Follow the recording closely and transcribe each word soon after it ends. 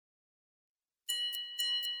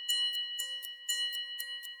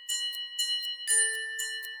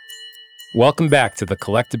Welcome back to the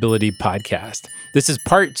Collectability Podcast. This is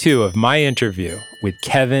part 2 of my interview with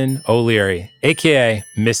Kevin O'Leary, aka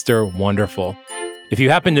Mr. Wonderful. If you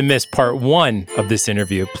happen to miss part 1 of this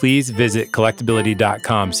interview, please visit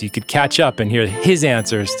collectability.com so you could catch up and hear his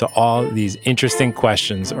answers to all these interesting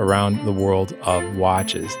questions around the world of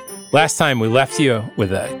watches. Last time we left you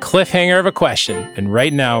with a cliffhanger of a question, and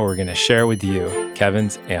right now we're going to share with you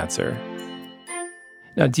Kevin's answer.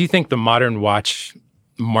 Now, do you think the modern watch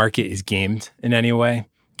market is gamed in any way,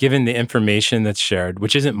 given the information that's shared,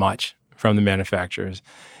 which isn't much from the manufacturers,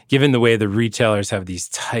 given the way the retailers have these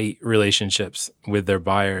tight relationships with their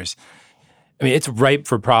buyers? I mean, it's ripe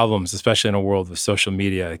for problems, especially in a world with social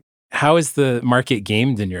media. How is the market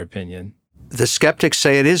gamed, in your opinion? The skeptics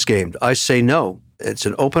say it is gamed. I say no. It's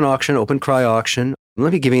an open auction, open cry auction.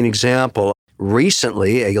 Let me give you an example.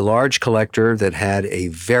 Recently, a large collector that had a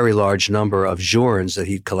very large number of Journes that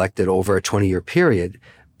he'd collected over a 20-year period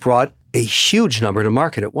brought a huge number to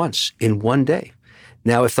market at once in one day.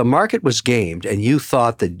 Now, if the market was gamed and you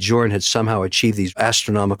thought that Journe had somehow achieved these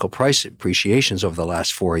astronomical price appreciations over the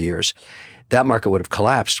last 4 years, that market would have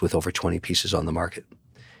collapsed with over 20 pieces on the market.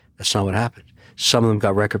 That's not what happened. Some of them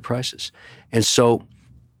got record prices. And so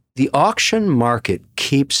the auction market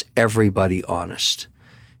keeps everybody honest.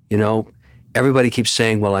 You know, everybody keeps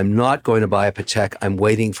saying, well, I'm not going to buy a Patek. I'm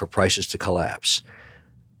waiting for prices to collapse.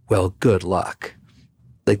 Well, good luck.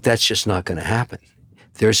 Like, that's just not going to happen.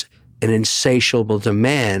 There's an insatiable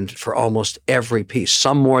demand for almost every piece,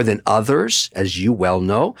 some more than others, as you well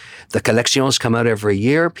know. The collections come out every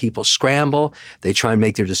year. People scramble. They try and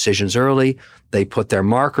make their decisions early. They put their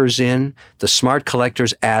markers in. The smart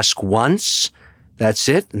collectors ask once. That's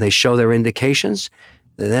it. And they show their indications.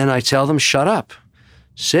 And then I tell them, shut up.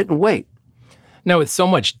 Sit and wait. Now, with so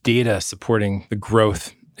much data supporting the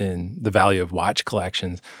growth in the value of watch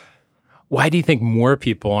collections, why do you think more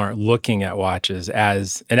people aren't looking at watches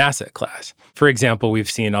as an asset class? For example, we've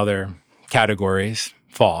seen other categories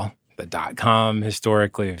fall. The .com,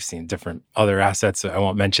 historically, we've seen different other assets I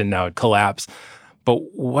won't mention now collapse. But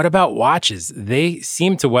what about watches? They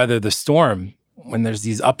seem to weather the storm when there's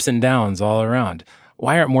these ups and downs all around.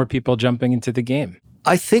 Why aren't more people jumping into the game?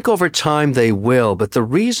 I think over time they will, but the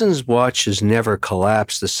reasons watches never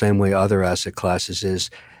collapse the same way other asset classes is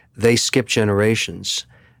they skip generations.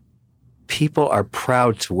 People are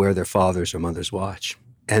proud to wear their father's or mother's watch.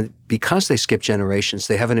 And because they skip generations,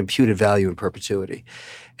 they have an imputed value in perpetuity.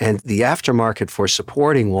 And the aftermarket for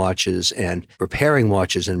supporting watches and repairing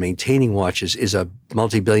watches and maintaining watches is a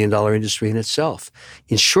multi-billion-dollar industry in itself.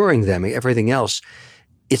 Insuring them, everything else.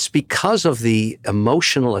 It's because of the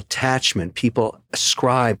emotional attachment people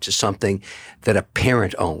ascribe to something that a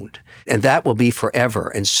parent owned. And that will be forever.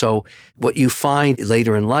 And so what you find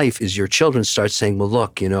later in life is your children start saying, well,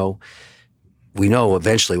 look, you know, we know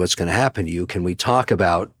eventually what's going to happen to you. Can we talk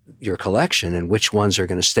about your collection and which ones are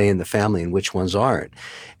going to stay in the family and which ones aren't?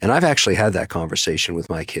 And I've actually had that conversation with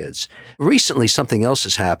my kids. Recently, something else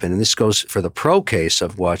has happened, and this goes for the pro case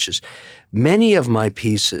of watches. Many of my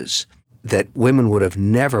pieces that women would have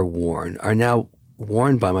never worn are now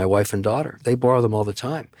worn by my wife and daughter. They borrow them all the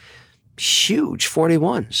time. Huge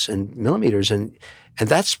 41s and millimeters. And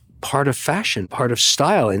that's part of fashion, part of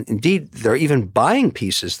style. And indeed, they're even buying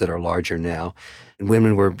pieces that are larger now. And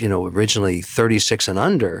women were, originally 36 and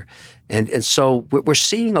under. And so we're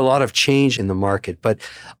seeing a lot of change in the market. But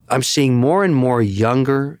I'm seeing more and more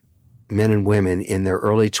younger men and women in their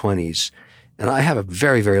early 20s. And I have a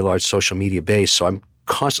very, very large social media base, so I'm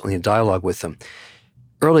constantly in dialogue with them.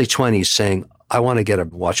 Early 20s saying, I want to get a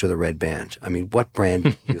watch with a red band. I mean, what brand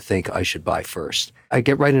do you think I should buy first? I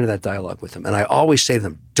get right into that dialogue with them. And I always say to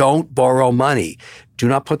them, don't borrow money. Do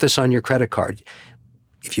not put this on your credit card.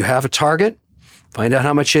 If you have a target, find out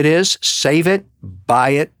how much it is, save it, buy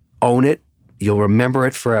it, own it. You'll remember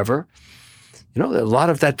it forever. A lot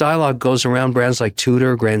of that dialogue goes around brands like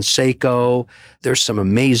Tudor, Grand Seiko. There's some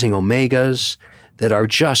amazing Omegas that are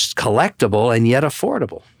just collectible and yet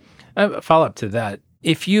affordable. A follow-up to that.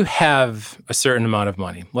 If you have a certain amount of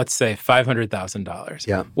money, let's say $500,000,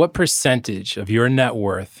 yeah, what percentage of your net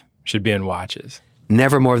worth should be in watches?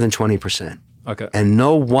 Never more than 20%. Okay. And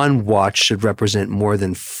no one watch should represent more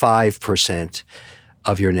than 5%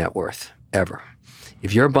 of your net worth, ever.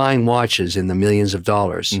 If you're buying watches in the millions of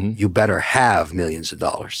dollars, you better have millions of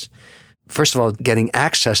dollars. First of all, getting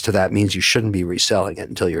access to that means you shouldn't be reselling it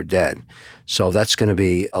until you're dead. So that's going to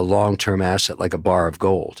be a long-term asset like a bar of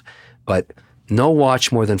gold. But no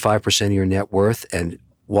watch more than 5% of your net worth, and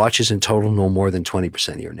watches in total no more than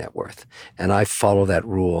 20% of your net worth. And I follow that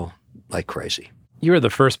rule like crazy. You were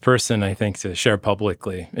the first person, I think, to share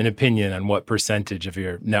publicly an opinion on what percentage of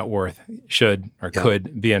your net worth should or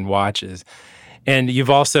could be in watches. And you've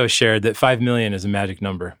also shared that 5 million is a magic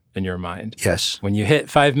number in your mind. Yes. When you hit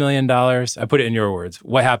 $5 million, I put it in your words,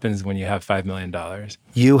 what happens when you have $5 million?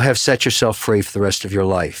 You have set yourself free for the rest of your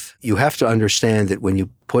life. You have to understand that when you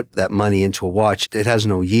put that money into a watch, it has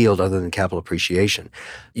no yield other than capital appreciation.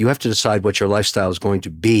 You have to decide what your lifestyle is going to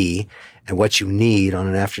be and what you need on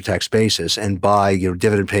an after-tax basis and buy,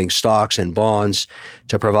 dividend-paying stocks and bonds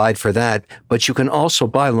to provide for that. But you can also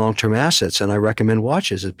buy long-term assets, and I recommend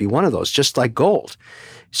watches as be one of those, just like gold.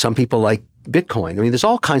 Some people like Bitcoin. I mean, there's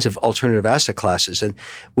all kinds of alternative asset classes. And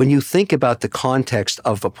when you think about the context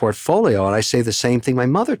of a portfolio, and I say the same thing, my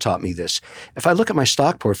mother taught me this. If I look at my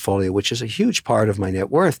stock portfolio, which is a huge part of my net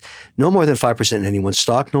worth, no more than 5% in any one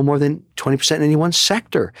stock, no more than 20% in any one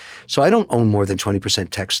sector. So I don't own more than 20%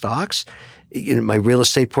 tech stocks. In my real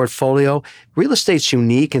estate portfolio, real estate's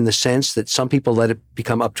unique in the sense that some people let it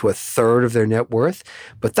become up to a third of their net worth,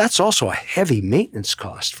 but that's also a heavy maintenance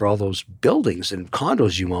cost for all those buildings and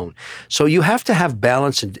condos you own. So you have to have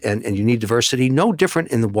balance and you need diversity, no different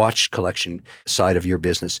in the watch collection side of your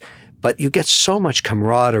business. But you get so much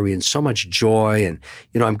camaraderie and so much joy. And,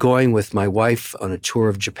 I'm going with my wife on a tour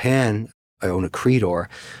of Japan. I own a Creedor,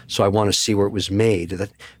 so I want to see where it was made. That,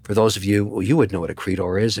 for those of you, you would know what a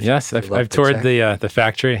Creedor is. Yes, I've toured the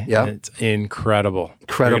factory. Yeah, it's incredible.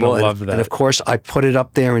 Incredible. Love that. And of course, I put it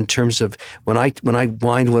up there in terms of when I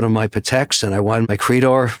wind one of my Pateks and I wind my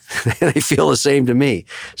Creedor, they feel the same to me.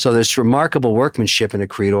 So there's remarkable workmanship in a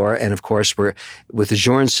Creedor, and of course, we're with the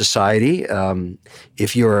Journe Society.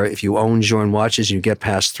 If you own Journe watches and you get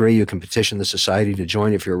past 3, you can petition the society to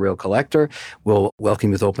join. If you're a real collector, we'll welcome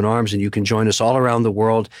you with open arms, and you can join us all around the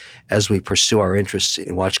world as we pursue our interests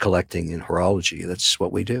in watch collecting and horology. That's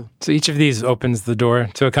what we do. So each of these opens the door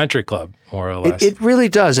to a country club, more or less. It really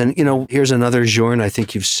does. And, here's another Journe I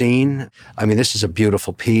think you've seen. I mean, this is a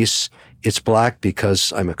beautiful piece. It's black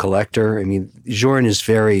because I'm a collector. I mean, Journe is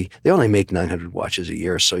they only make 900 watches a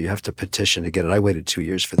year, so you have to petition to get it. I waited 2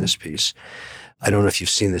 years for this piece. I don't know if you've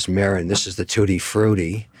seen this Marin. This is the Tutti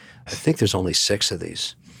Frutti. I think there's only 6 of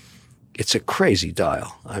these. It's a crazy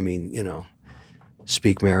dial. I mean,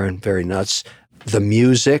 Speak Marin, very nuts. The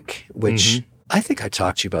music, which I think I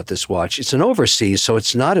talked to you about this watch. It's an overseas, so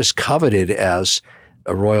it's not as coveted as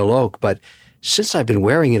a Royal Oak, but since I've been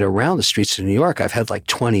wearing it around the streets of New York, I've had like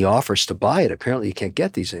 20 offers to buy it. Apparently you can't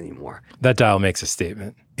get these anymore. That dial makes a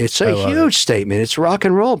statement. It's a huge statement. It's rock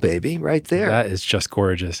and roll, baby, right there. That is just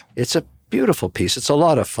gorgeous. It's a beautiful piece. It's a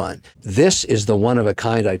lot of fun. This is the one of a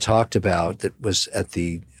kind I talked about that was at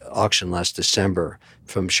the auction last December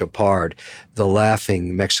from Chopard, the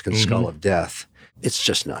laughing Mexican skull of death. It's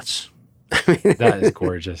just nuts. That is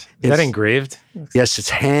gorgeous. Is that engraved? Yes, it's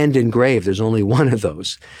hand engraved. There's only one of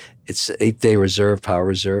those. It's 8-day reserve, power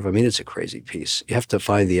reserve. I mean, it's a crazy piece. You have to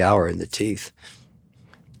find the hour in the teeth.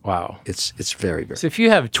 Wow. It's very, very. So if you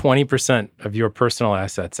have 20% of your personal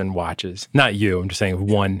assets in watches, not you, I'm just saying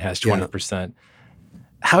one has 20%,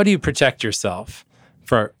 how do you protect yourself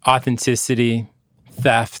for authenticity,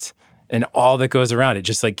 theft, and all that goes around it,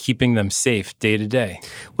 just like keeping them safe day to day?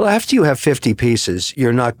 Well, after you have 50 pieces,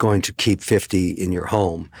 you're not going to keep 50 in your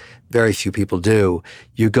home. Very few people do.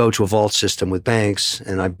 You go to a vault system with banks,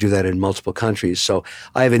 and I do that in multiple countries. So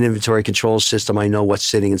I have an inventory control system. I know what's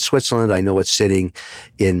sitting in Switzerland. I know what's sitting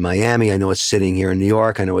in Miami. I know what's sitting here in New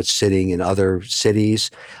York. I know what's sitting in other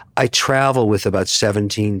cities. I travel with about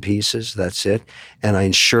 17 pieces. That's it. And I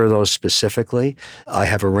insure those specifically. I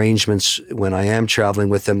have arrangements when I am traveling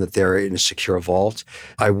with them that they're in a secure vault.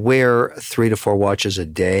 I wear 3 to 4 watches a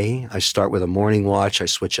day. I start with a morning watch. I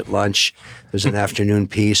switch at lunch. There's an afternoon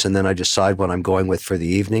piece, and then I decide what I'm going with for the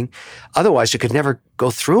evening. Otherwise, you could never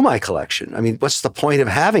go through my collection. I mean, what's the point of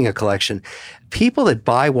having a collection? People that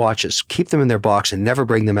buy watches, keep them in their box and never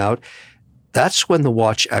bring them out, that's when the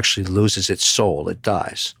watch actually loses its soul. It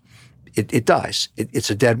dies. It dies. It's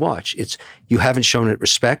a dead watch. You haven't shown it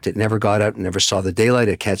respect. It never got out and never saw the daylight.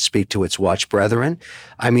 It can't speak to its watch brethren.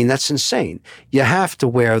 I mean, that's insane. You have to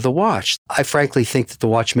wear the watch. I frankly think that the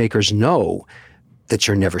watchmakers know that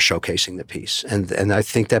you're never showcasing the piece. And I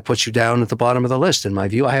think that puts you down at the bottom of the list, in my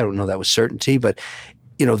view. I don't know that with certainty, but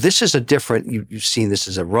this is a different, you've seen this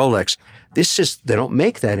as a Rolex. They don't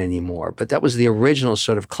make that anymore, but that was the original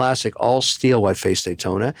sort of classic all steel white face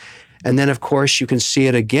Daytona. And then, of course, you can see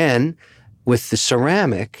it again with the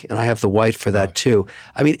ceramic, and I have the white for that too.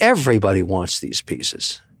 I mean, everybody wants these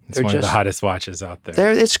pieces. It's one of the hottest watches out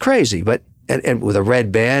there. It's crazy, but and with a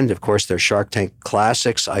red band, of course, they're Shark Tank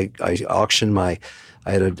classics. I auctioned I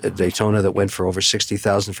had a Daytona that went for over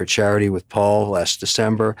 $60,000 for charity with Paul last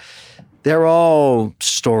December. They're all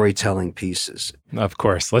storytelling pieces. Of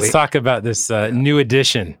course. Let's talk about this new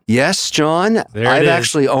edition. Yes, John. I've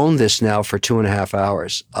actually owned this now for 2.5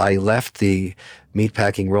 hours. I left the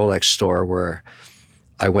meatpacking Rolex store where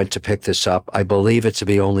I went to pick this up. I believe it to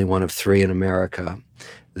be only one of 3 in America.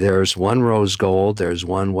 There's one rose gold, there's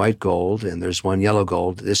one white gold, and there's one yellow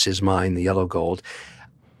gold. This is mine, the yellow gold.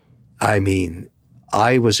 I mean,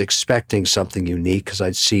 I was expecting something unique because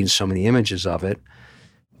I'd seen so many images of it.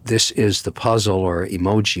 This is the puzzle or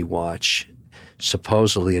emoji watch,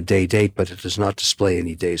 supposedly a day date, but it does not display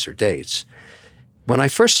any days or dates. When I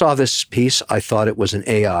first saw this piece, I thought it was an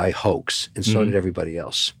AI hoax, and so did everybody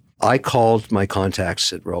else. I called my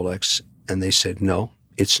contacts at Rolex, and they said, no,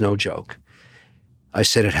 it's no joke. I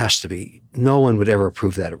said, it has to be. No one would ever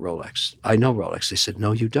approve that at Rolex. I know Rolex. They said,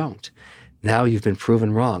 no, you don't. Now you've been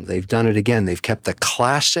proven wrong. They've done it again. They've kept the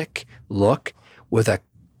classic look with a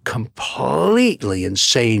completely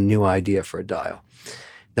insane new idea for a dial.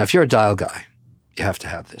 Now, if you're a dial guy, you have to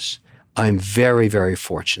have this. I'm very, very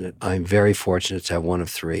fortunate. I'm very fortunate to have one of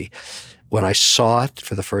 3. When I saw it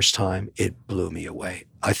for the first time, it blew me away.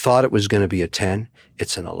 I thought it was going to be a 10.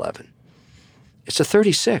 It's an 11. It's a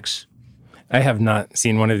 36. I have not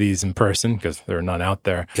seen one of these in person because there are none out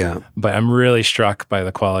there. Yeah. But I'm really struck by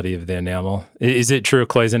the quality of the enamel. Is it true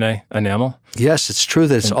cloisonne enamel? Yes, it's true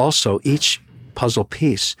that it's also each puzzle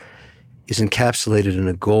piece is encapsulated in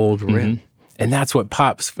a gold rim. And that's what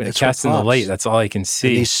pops. When it casts in the light, that's all I can see.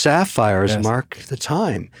 And these sapphires mark the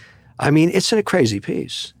time. I mean, it's a crazy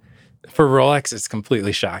piece. For Rolex, it's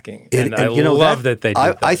completely shocking. And I love that they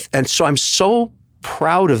did that. And so I'm so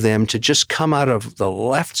proud of them to just come out of the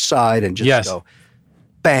left side and just go,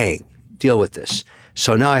 bang, deal with this.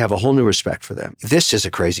 So now I have a whole new respect for them. This is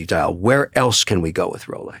a crazy dial. Where else can we go with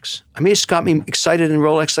Rolex? I mean, it's got me excited in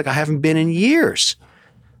Rolex like I haven't been in years.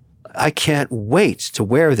 I can't wait to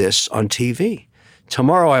wear this on TV.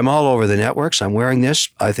 Tomorrow I'm all over the networks. I'm wearing this.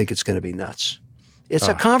 I think it's going to be nuts. It's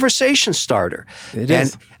a conversation starter. It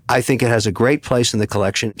is. And I think it has a great place in the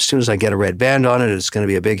collection. As soon as I get a red band on it, it's going to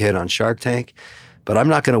be a big hit on Shark Tank. But I'm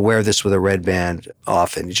not going to wear this with a red band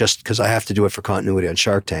often just because I have to do it for continuity on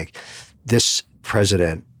Shark Tank. This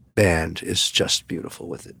President band is just beautiful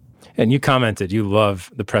with it. And you commented you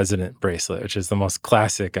love the President bracelet, which is the most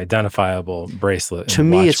classic, identifiable bracelet. To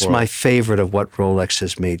me, it's my favorite of what Rolex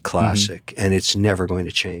has made classic, and it's never going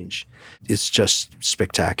to change. It's just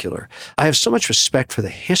spectacular. I have so much respect for the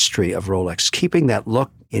history of Rolex, keeping that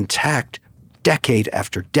look intact decade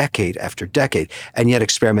after decade after decade, and yet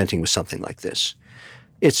experimenting with something like this.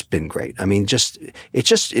 It's been great. I mean, it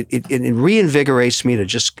reinvigorates me to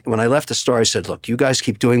just, when I left the store, I said, look, you guys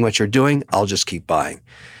keep doing what you're doing. I'll just keep buying.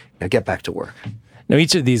 Now get back to work. Now,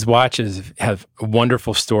 each of these watches have a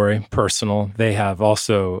wonderful story, personal. They have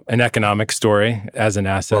also an economic story as an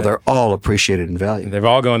asset. Well, they're all appreciated in value. They've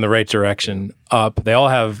all go in the right direction up. They all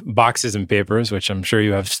have boxes and papers, which I'm sure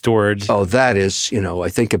you have stored. Oh, that is, I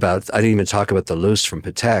didn't even talk about the loose from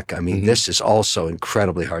Patek. I mean, this is also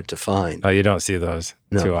incredibly hard to find. Oh, you don't see those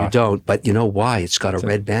too often. No, you don't. But you know why? It's got a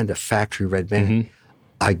red band, a factory red band.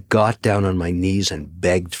 I got down on my knees and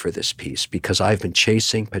begged for this piece because I've been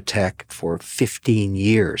chasing Patek for 15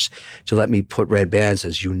 years to let me put red bands.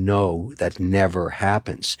 As you know, that never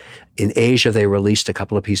happens. In Asia, they released a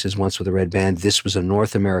couple of pieces once with a red band. This was a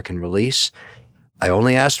North American release. I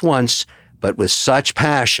only asked once, but with such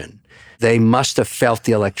passion. They must have felt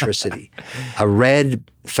the electricity. A red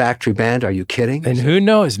factory band, are you kidding? And who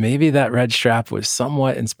knows, maybe that red strap was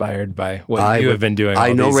somewhat inspired by what you have been doing all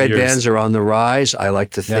I know these red years. bands are on the rise. I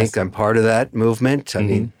like to think I'm part of that movement. I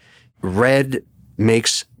mean, red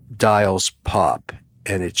makes dials pop,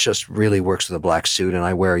 and it just really works with a black suit, and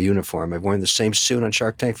I wear a uniform. I've worn the same suit on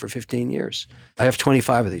Shark Tank for 15 years. I have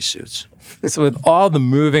 25 of these suits. So with all the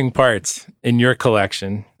moving parts in your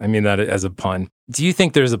collection, I mean that as a pun, do you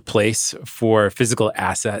think there's a place for physical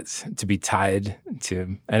assets to be tied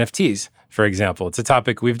to NFTs, for example? It's a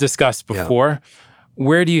topic we've discussed before. Yeah.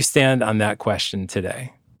 Where do you stand on that question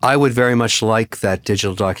today? I would very much like that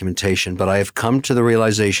digital documentation, but I have come to the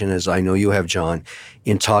realization, as I know you have, John,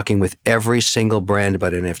 in talking with every single brand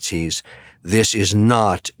about NFTs, this is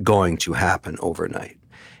not going to happen overnight.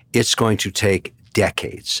 It's going to take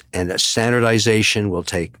decades, and a standardization will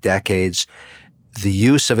take decades. The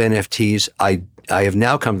use of NFTs, I have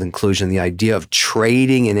now come to the conclusion, the idea of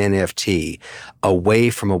trading an NFT away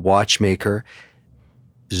from a watchmaker,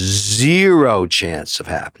 zero chance of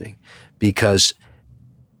happening, because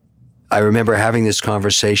I remember having this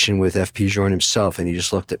conversation with F.P. Journe himself, and he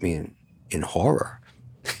just looked at me in horror.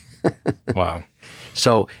 Wow.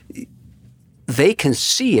 So they can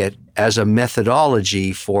see it as a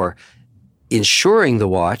methodology for insuring the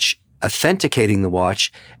watch authenticating the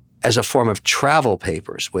watch as a form of travel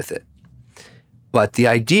papers with it. But the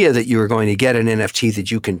idea that you are going to get an NFT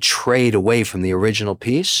that you can trade away from the original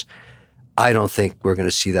piece, I don't think we're going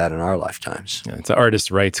to see that in our lifetimes. Yeah, it's an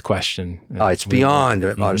artist rights question. It's beyond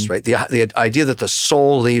artist rights. The idea that the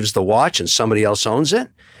soul leaves the watch and somebody else owns it.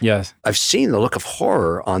 Yes. I've seen the look of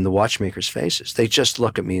horror on the watchmakers' faces. They just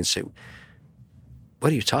look at me and say,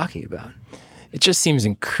 what are you talking about? It just seems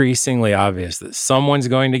increasingly obvious that someone's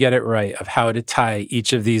going to get it right of how to tie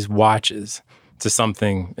each of these watches to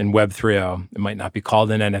something in Web 3.0. It might not be called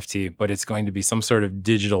an NFT, but it's going to be some sort of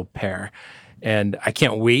digital pair. And I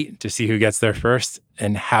can't wait to see who gets there first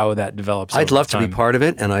and how that develops. I'd love to be part of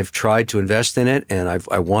it, and I've tried to invest in it, and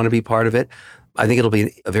I want to be part of it. I think it'll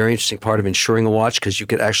be a very interesting part of insuring a watch because you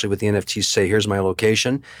could actually, with the NFTs, say, here's my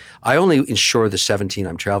location. I only insure the 17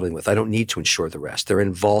 I'm traveling with. I don't need to insure the rest. They're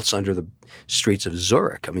in vaults under the streets of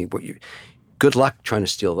Zurich. I mean, good luck trying to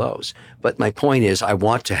steal those. But my point is, I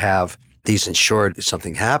want to have these insured if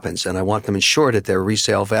something happens, and I want them insured at their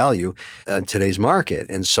resale value in today's market.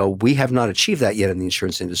 And so we have not achieved that yet in the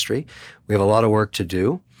insurance industry. We have a lot of work to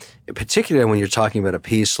do, particularly when you're talking about a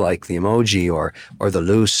piece like the emoji or the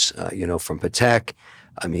loose, from Patek.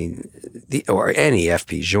 I mean, or any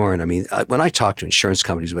FP Journe. I mean, when I talk to insurance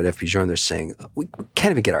companies about FP Journe, they're saying, we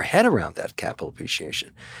can't even get our head around that capital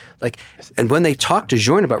appreciation. And when they talk to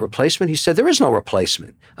Journe about replacement, he said, there is no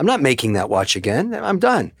replacement. I'm not making that watch again. I'm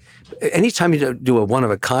done. Anytime you do a one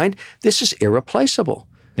of a kind, this is irreplaceable.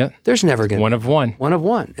 Yeah. There's never going to be one of one. One of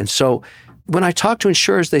one. And so when I talk to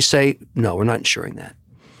insurers, they say, no, we're not insuring that.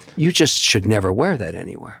 You just should never wear that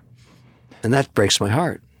anywhere. And that breaks my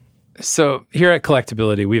heart. So here at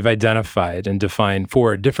Collectability, we've identified and defined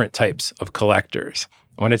 4 different types of collectors.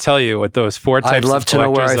 I want to tell you what those 4 types of collectors are. I'd love to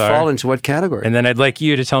know where I fall into what category. And then I'd like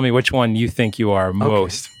you to tell me which one you think you are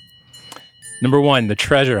most. Number 1, the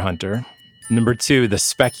treasure hunter. Number 2, the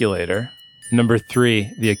speculator. Number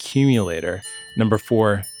 3, the accumulator. Number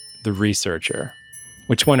 4, the researcher.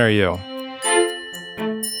 Which one are you?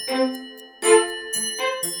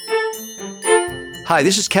 Hi,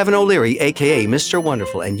 this is Kevin O'Leary, a.k.a. Mr.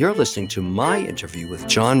 Wonderful, and you're listening to my interview with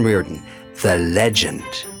John Reardon, the legend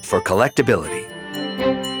for collectability.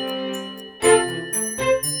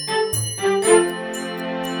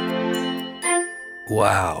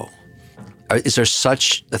 Wow. Is there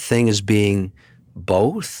such a thing as being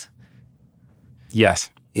both? Yes.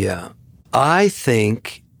 Yeah. I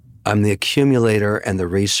think I'm the accumulator and the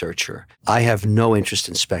researcher. I have no interest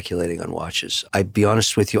in speculating on watches. I'd be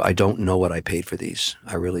honest with you, I don't know what I paid for these.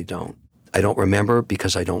 I really don't. I don't remember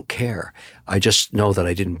because I don't care. I just know that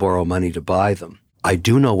I didn't borrow money to buy them. I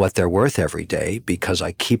do know what they're worth every day because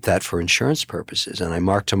I keep that for insurance purposes, and I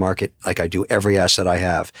mark to market like I do every asset I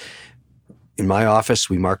have. In my office,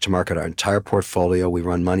 we mark to market our entire portfolio. We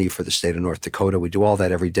run money for the state of North Dakota. We do all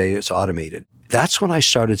that every day. It's automated. That's when I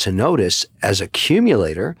started to notice, as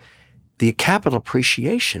accumulator, the capital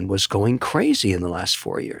appreciation was going crazy in the last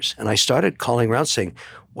 4 years. And I started calling around saying,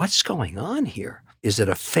 what's going on here? Is it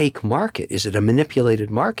a fake market? Is it a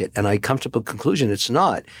manipulated market? And I come to the conclusion it's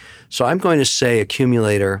not. So I'm going to say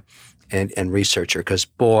accumulator and researcher because,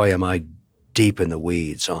 boy, am I deep in the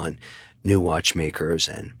weeds on new watchmakers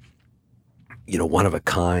and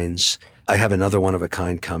one-of-a-kinds. I have another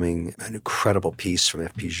one-of-a-kind coming, an incredible piece from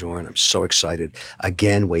FP Journe. I'm so excited.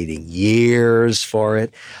 Again, waiting years for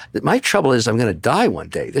it. My trouble is I'm going to die one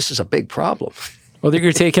day. This is a big problem. Well,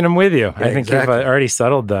 you're taking them with you. Yeah, I think exactly. You've already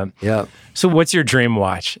settled them. Yeah. So what's your dream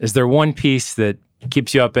watch? Is there one piece that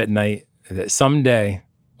keeps you up at night that someday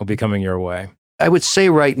will be coming your way? I would say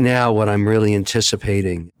right now what I'm really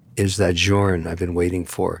anticipating is that Journe I've been waiting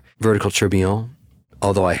for, Vertical Tourbillon.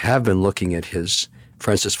 Although I have been looking at his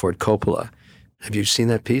Francis Ford Coppola. Have you seen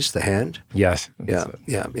that piece, The Hand? Yes. Yeah.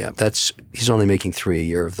 He's only making 3 a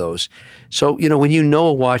year of those. So, when you know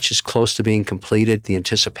a watch is close to being completed, the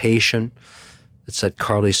anticipation, it's that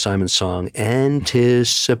Carly Simon song,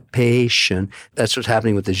 Anticipation. That's what's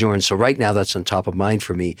happening with the Journe. So right now that's on top of mind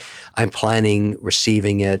for me. I'm planning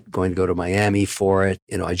receiving it, going to go to Miami for it.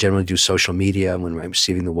 I generally do social media when I'm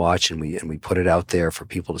receiving the watch and we put it out there for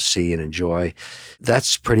people to see and enjoy.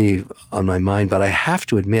 That's pretty on my mind. But I have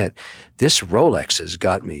to admit, this Rolex has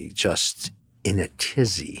got me just in a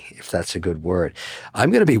tizzy, if that's a good word. I'm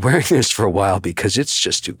going to be wearing this for a while because it's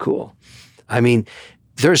just too cool. I mean,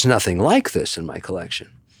 there's nothing like this in my collection.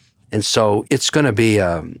 And so it's going to be,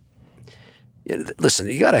 listen,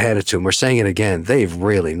 you got to hand it to them. We're saying it again. They've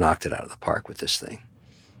really knocked it out of the park with this thing.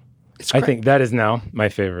 I think that is now my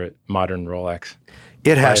favorite modern Rolex.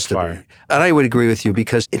 It has to be. And I would agree with you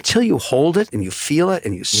because until you hold it and you feel it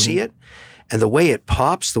and you see it, And the way it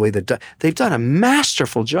pops, the way they've done a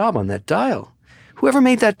masterful job on that dial. Whoever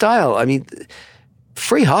made that dial, I mean,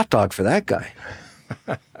 free hot dog for that guy.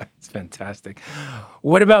 It's fantastic.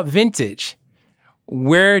 What about vintage?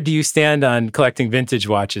 Where do you stand on collecting vintage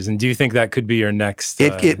watches? And do you think that could be your next?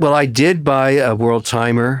 Well, I did buy a World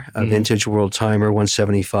Timer, a vintage World Timer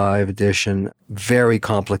 175 edition. Very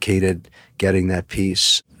complicated getting that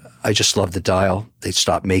piece. I just love the dial. They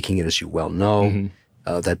stopped making it, as you well know.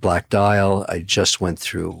 That black dial, I just went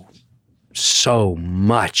through so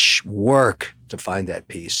much work to find that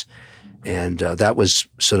piece. And that was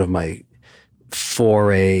sort of my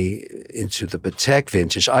foray into the Patek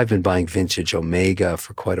vintage. I've been buying vintage Omega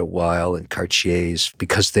for quite a while and Cartiers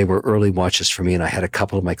because they were early watches for me, and I had a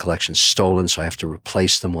couple of my collections stolen, so I have to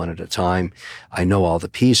replace them one at a time. I know all the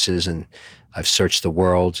pieces, and I've searched the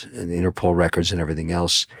world and the Interpol records and everything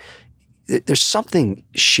else. There's something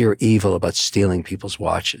sheer evil about stealing people's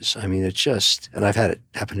watches. I mean, and I've had it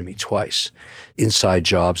happen to me twice, inside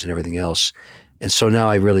jobs and everything else. And so now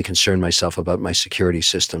I really concern myself about my security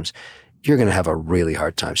systems. You're going to have a really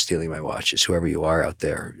hard time stealing my watches, whoever you are out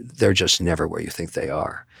there. They're just never where you think they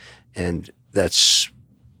are. And that's,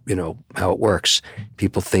 how it works.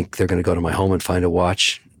 People think they're going to go to my home and find a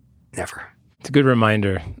watch. Never. It's a good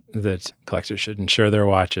reminder that collectors should insure their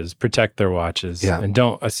watches, protect their watches, and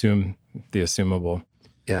don't assume the assumable.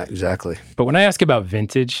 Yeah, exactly. But when I ask about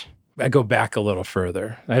vintage, I go back a little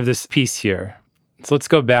further. I have this piece here. So let's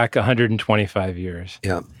go back 125 years.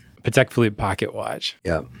 Yeah. Patek Philippe pocket watch.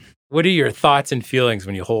 Yeah. What are your thoughts and feelings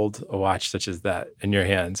when you hold a watch such as that in your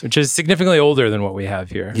hands, which is significantly older than what we have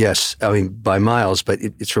here? Yes, I mean, by miles, but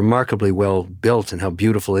it's remarkably well built and how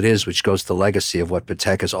beautiful it is, which goes to the legacy of what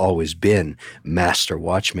Patek has always been, master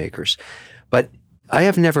watchmakers. But I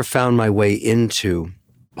have never found my way into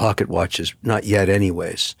pocket watches, not yet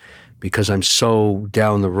anyways, because I'm so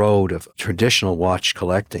down the road of traditional watch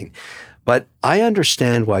collecting. But I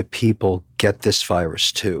understand why people get this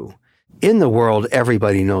virus too. In the world,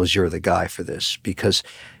 everybody knows you're the guy for this, because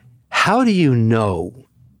how do you know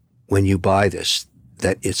when you buy this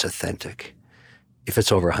that it's authentic if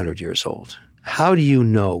it's over 100 years old? How do you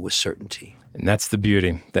know with certainty? And that's the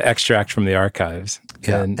beauty, the extract from the archives.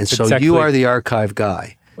 Yeah, and so you are the archive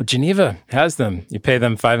guy. Well, Geneva has them. You pay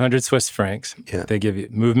them 500 Swiss francs. Yeah. They give you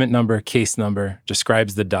movement number, case number,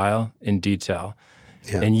 describes the dial in detail.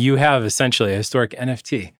 Yeah. And you have essentially a historic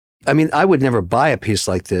NFT. I mean, I would never buy a piece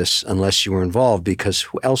like this unless you were involved, because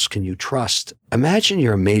who else can you trust? Imagine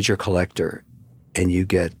you're a major collector and you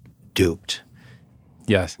get duped.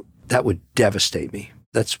 Yes. That would devastate me.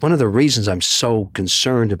 That's one of the reasons I'm so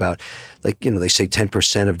concerned about, they say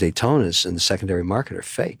 10% of Daytonas in the secondary market are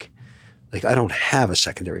fake. I don't have a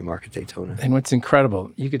secondary market Daytona. And what's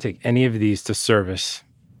incredible, you could take any of these to service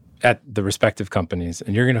at the respective companies,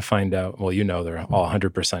 and you're going to find out, they're all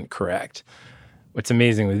 100% correct. What's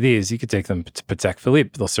amazing with these, you could take them to Patek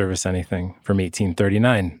Philippe. They'll service anything from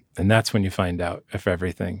 1839. And that's when you find out if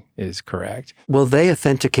everything is correct. Will they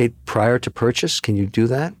authenticate prior to purchase? Can you do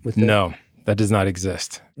that with them? No, that does not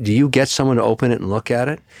exist. Do you get someone to open it and look at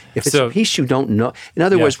it? If it's a piece you don't know. In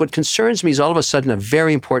other words, what concerns me is all of a sudden a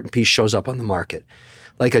very important piece shows up on the market,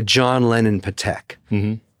 like a John Lennon Patek.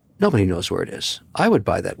 Mm-hmm. Nobody knows where it is. I would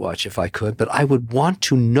buy that watch if I could, but I would want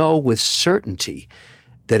to know with certainty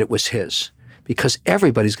that it was his, because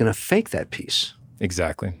everybody's going to fake that piece.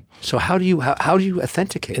 Exactly. So how do you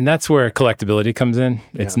authenticate? And that's where collectability comes in.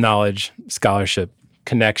 It's knowledge, scholarship,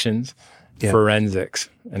 connections, forensics.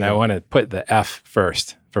 And I want to put the F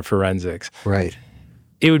first for forensics. Right.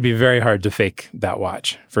 It would be very hard to fake that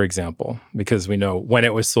watch, for example, because we know when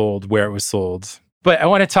it was sold, where it was sold. But I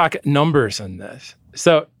want to talk numbers on this.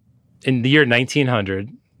 So in the year 1900,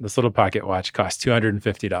 this little pocket watch cost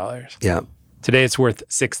 $250. Yeah. Today it's worth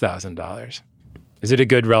 $6,000. Is it a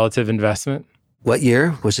good relative investment? What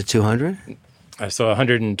year? Was it 200? So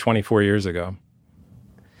 124 years ago.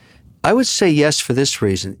 I would say yes for this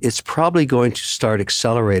reason. It's probably going to start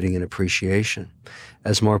accelerating in appreciation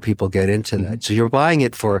as more people get into that. So you're buying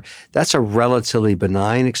it that's a relatively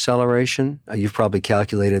benign acceleration. You've probably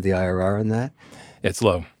calculated the IRR on that. It's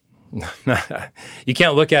low. You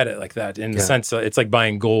can't look at it like that in the sense it's like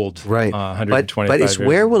buying gold. Right. 125 but it's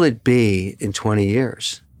where will it be in 20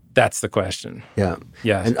 years? That's the question. Yeah.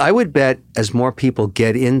 Yes. And I would bet as more people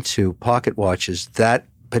get into pocket watches, that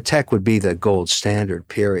Patek would be the gold standard,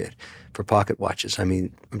 period, for pocket watches. I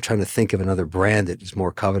mean, I'm trying to think of another brand that is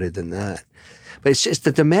more coveted than that. But it's just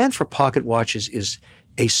the demand for pocket watches is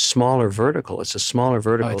a smaller vertical. It's a smaller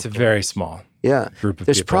vertical. It's a very small group of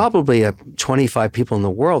There's people. probably 25 people in the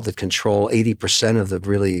world that control 80% of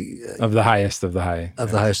the of the highest of the high.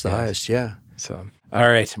 Of the highest, yeah. So All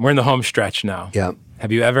right, we're in the home stretch now. Yeah.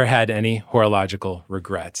 Have you ever had any horological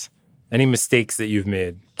regrets? Any mistakes that you've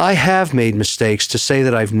made? I have made mistakes. To say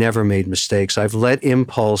that I've never made mistakes, I've let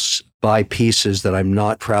impulse buy pieces that I'm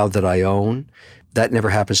not proud that I own. That never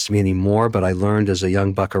happens to me anymore, but I learned as a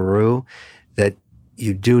young buckaroo that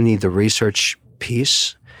you do need the research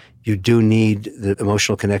piece. You do need the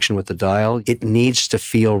emotional connection with the dial. It needs to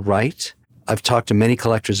feel right. I've talked to many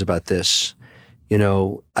collectors about this. You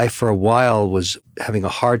know, I for a while was having a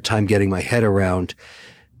hard time getting my head around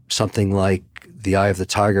something like the Eye of the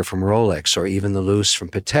Tiger from Rolex or even the Luce from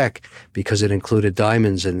Patek because it included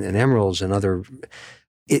diamonds and emeralds and other.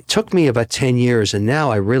 It took me about 10 years, and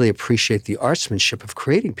now I really appreciate the artsmanship of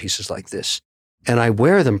creating pieces like this. And I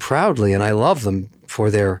wear them proudly, and I love them for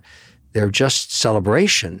their just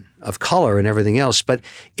celebration of color and everything else. But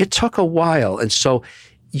it took a while, and so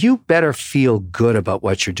you better feel good about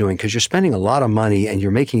what you're doing because you're spending a lot of money and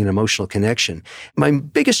you're making an emotional connection. My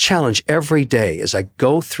biggest challenge every day as I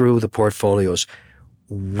go through the portfolios,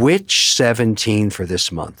 which 17 for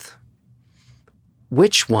this month?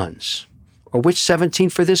 Which ones? Or which 17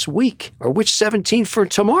 for this week? Or which 17 for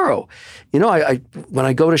tomorrow? You know, I when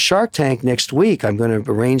I go to Shark Tank next week, I'm going to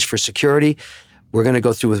arrange for security. We're going to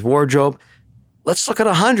go through with wardrobe. Let's look at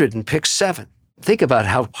 100 and pick 7. Think about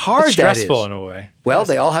how hard it's that is. Stressful in a way. Well,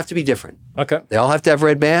 they all have to be different. Okay. They all have to have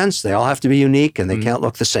red bands. They all have to be unique, and they can't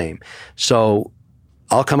look the same. So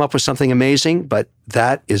I'll come up with something amazing, but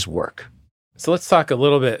that is work. So let's talk a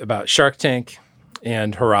little bit about Shark Tank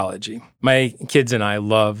and horology. My kids and I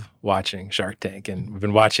love watching Shark Tank, and we've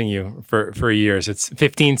been watching you for years. It's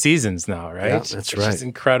 15 seasons now, right? Yeah, that's right. It's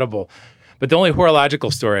incredible. But the only horological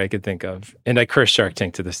story I could think of, and I curse Shark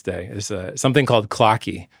Tank to this day, is something called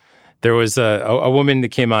Clocky. There was a woman that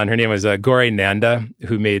came on, her name was Gauri Nanda,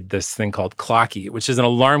 who made this thing called Clocky, which is an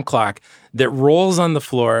alarm clock that rolls on the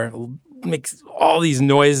floor, makes all these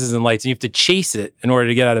noises and lights, and you have to chase it in order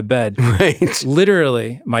to get out of bed. Right.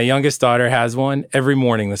 Literally, my youngest daughter has one. Every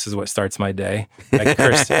morning, this is what starts my day. I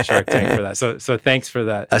curse Shark Tank for that. So thanks for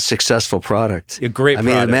that. A successful product. A great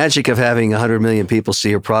product. I mean, the magic of having 100 million people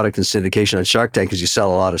see your product in syndication on Shark Tank is you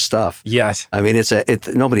sell a lot of stuff. Yes. I mean,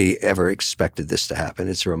 nobody ever expected this to happen.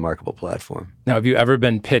 It's a remarkable platform. Now, have you ever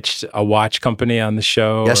been pitched a watch company on the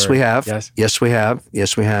show? Yes, we have. Yes? Yes, we have.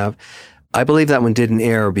 Yes, we have. I believe that one didn't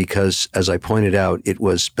air because, as I pointed out, it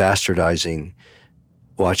was bastardizing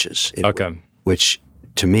watches. Which,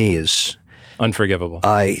 to me, is unforgivable.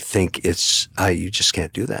 I think you just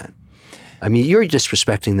can't do that. I mean, you're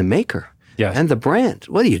disrespecting the maker and the brand.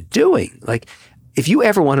 What are you doing? Like, if you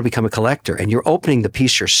ever want to become a collector and you're opening the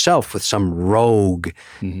piece yourself with some rogue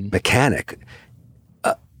mechanic,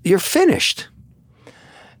 you're finished.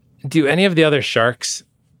 Do any of the other sharks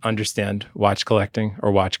understand watch collecting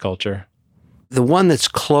or watch culture? The one that's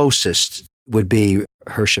closest would be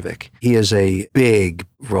Hershevik. He is a big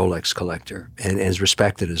Rolex collector and is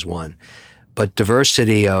respected as one. But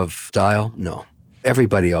diversity of dial, no.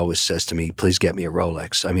 Everybody always says to me, please get me a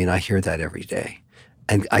Rolex. I mean, I hear that every day.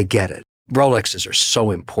 And I get it. Rolexes are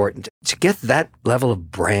so important. To get that level of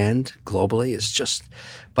brand globally is just...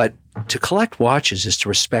 But to collect watches is to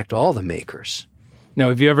respect all the makers. Now,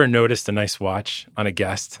 have you ever noticed a nice watch on a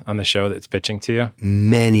guest on the show that's pitching to you?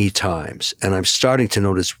 Many times. And I'm starting to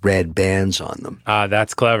notice red bands on them.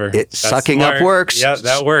 That's clever. Sucking smart. Up works. Yeah,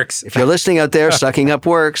 that works. If you're listening out there, Sucking Up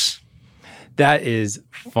works. That is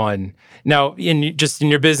fun. Now, in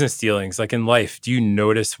your business dealings, like in life, do you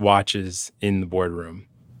notice watches in the boardroom?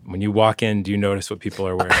 When you walk in, do you notice what people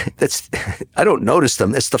are wearing? I don't notice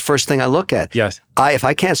them. It's the first thing I look at. Yes. If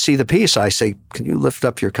I can't see the piece, I say, can you lift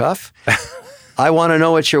up your cuff? I want to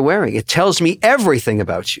know what you're wearing. It tells me everything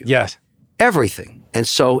about you. Yes. Everything. And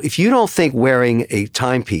so if you don't think wearing a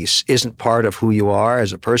timepiece isn't part of who you are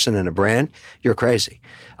as a person and a brand, you're crazy.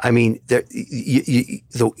 I mean,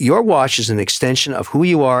 your watch is an extension of who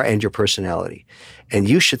you are and your personality. And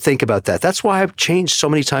you should think about that. That's why I've changed so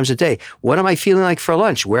many times a day. What am I feeling like for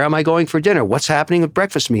lunch? Where am I going for dinner? What's happening with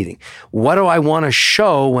breakfast meeting? What do I want to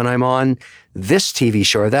show when I'm on this TV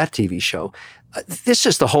show or that TV show? This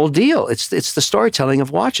is the whole deal. It's the storytelling of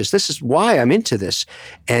watches. This is why I'm into this.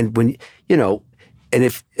 And when, and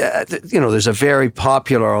if, there's a very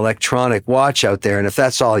popular electronic watch out there, and if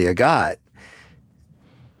that's all you got,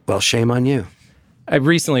 well, shame on you. I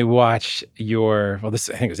recently watched I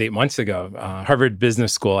think it was 8 months ago, Harvard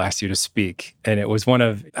Business School asked you to speak. And it was one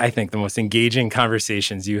of, I think, the most engaging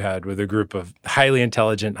conversations you had with a group of highly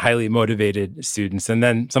intelligent, highly motivated students. And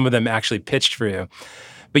then some of them actually pitched for you.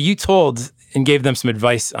 But you told and gave them some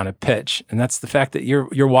advice on a pitch. And that's the fact that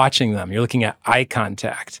you're watching them. You're looking at eye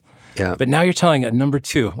contact. Yeah. But now you're telling a number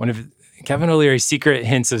 2, one of Kevin O'Leary's secret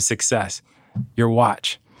hints of success. your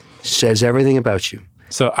watch. Says everything about you.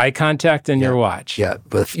 So eye contact and your watch. Yeah,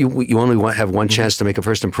 but if you only have one chance to make a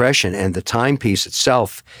first impression, and the timepiece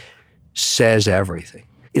itself says everything.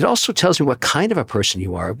 It also tells me what kind of a person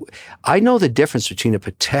you are. I know the difference between a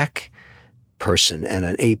Patek person and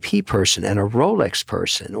an AP person and a Rolex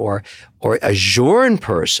person or a Journe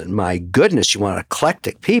person. My goodness, you want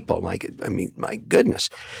eclectic people. My goodness.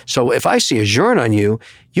 So if I see a Journe on you,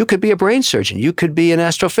 you could be a brain surgeon. You could be an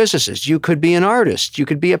astrophysicist. You could be an artist. You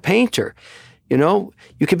could be a painter. You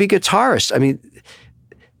could be a guitarist. I mean,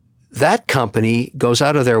 that company goes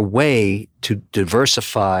out of their way to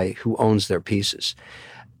diversify who owns their pieces.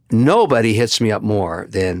 Nobody hits me up more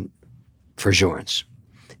than for Journes.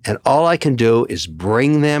 And all I can do is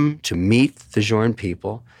bring them to meet the Journe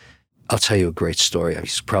people. I'll tell you a great story.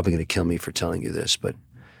 He's probably going to kill me for telling you this, but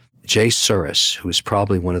Jay Suris, who is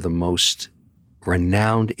probably one of the most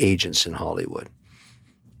renowned agents in Hollywood,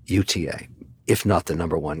 UTA, if not the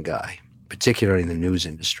number one guy, particularly in the news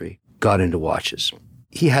industry, got into watches.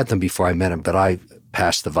 He had them before I met him, but I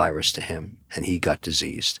passed the virus to him, and he got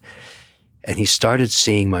diseased. And he started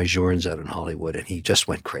seeing my Journes out in Hollywood, and he just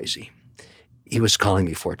went crazy. He was calling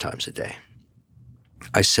me 4 times a day.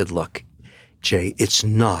 I said, look, Jay, it's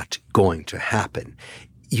not going to happen.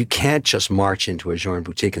 You can't just march into a Journe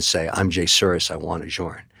boutique and say, I'm Jay Suris, I want a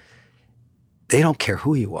Journe. They don't care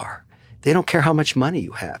who you are. They don't care how much money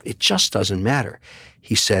you have. It just doesn't matter.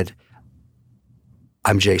 He said,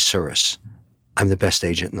 I'm Jay Suris. I'm the best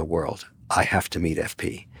agent in the world. I have to meet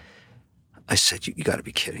FP. I said, you got to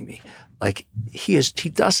be kidding me. Like, he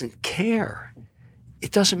doesn't care.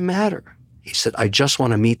 It doesn't matter. He said, I just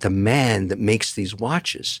want to meet the man that makes these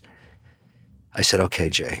watches. I said, okay,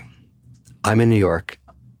 Jay, I'm in New York.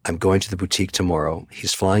 I'm going to the boutique tomorrow.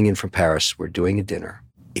 He's flying in from Paris. We're doing a dinner.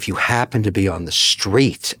 If you happen to be on the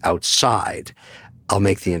street outside, I'll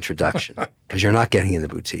make the introduction because you're not getting in the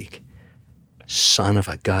boutique. Son of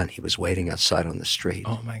a gun, he was waiting outside on the street.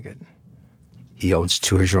 Oh, my goodness. He owns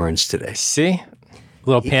 2 Journes today. See? A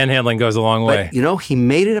little panhandling goes a long way. But, he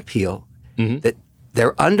made an appeal that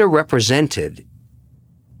they're underrepresented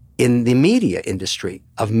in the media industry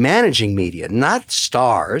of managing media, not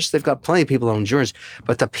stars. They've got plenty of people on Journes,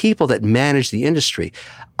 but the people that manage the industry.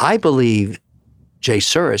 I believe Jay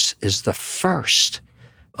Suris is the first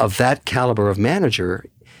of that caliber of manager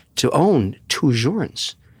to own 2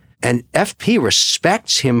 Journes. And FP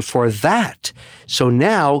respects him for that. So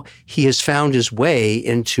now he has found his way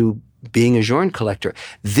into being a Journe collector.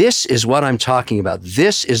 This is what I'm talking about.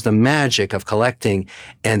 This is the magic of collecting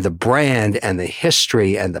and the brand and the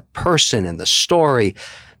history and the person and the story.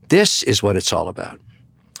 This is what it's all about.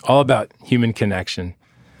 All about human connection.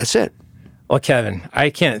 That's it. Well, Kevin, I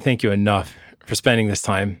can't thank you enough for spending this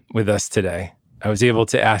time with us today. I was able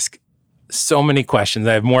to ask so many questions.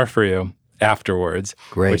 I have more for you afterwards,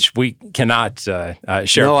 Great. Which we cannot share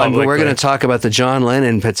publicly. No, we're going to talk about the John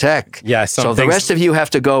Lennon Patek. Yeah, so the rest of you have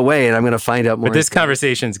to go away, and I'm going to find out more. But this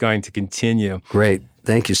conversation is going to continue. Great.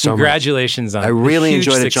 Thank you so Congratulations much. on I really huge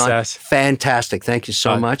enjoyed it, success. John. Fantastic. Thank you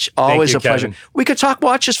so much. Always you, a pleasure. Kevin. We could talk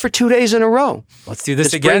watches for 2 days in a row. Let's do this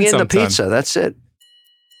Just again bring in sometime. the pizza. That's it.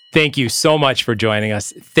 Thank you so much for joining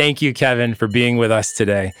us. Thank you, Kevin, for being with us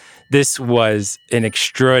today. This was an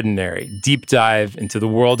extraordinary deep dive into the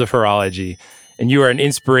world of horology, and you are an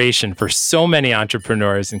inspiration for so many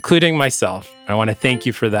entrepreneurs, including myself. I want to thank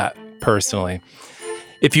you for that personally.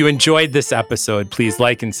 If you enjoyed this episode, please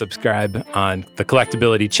like and subscribe on the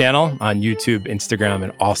Collectability channel on YouTube, Instagram,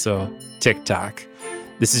 and also TikTok.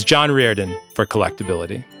 This is John Reardon for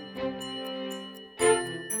Collectability.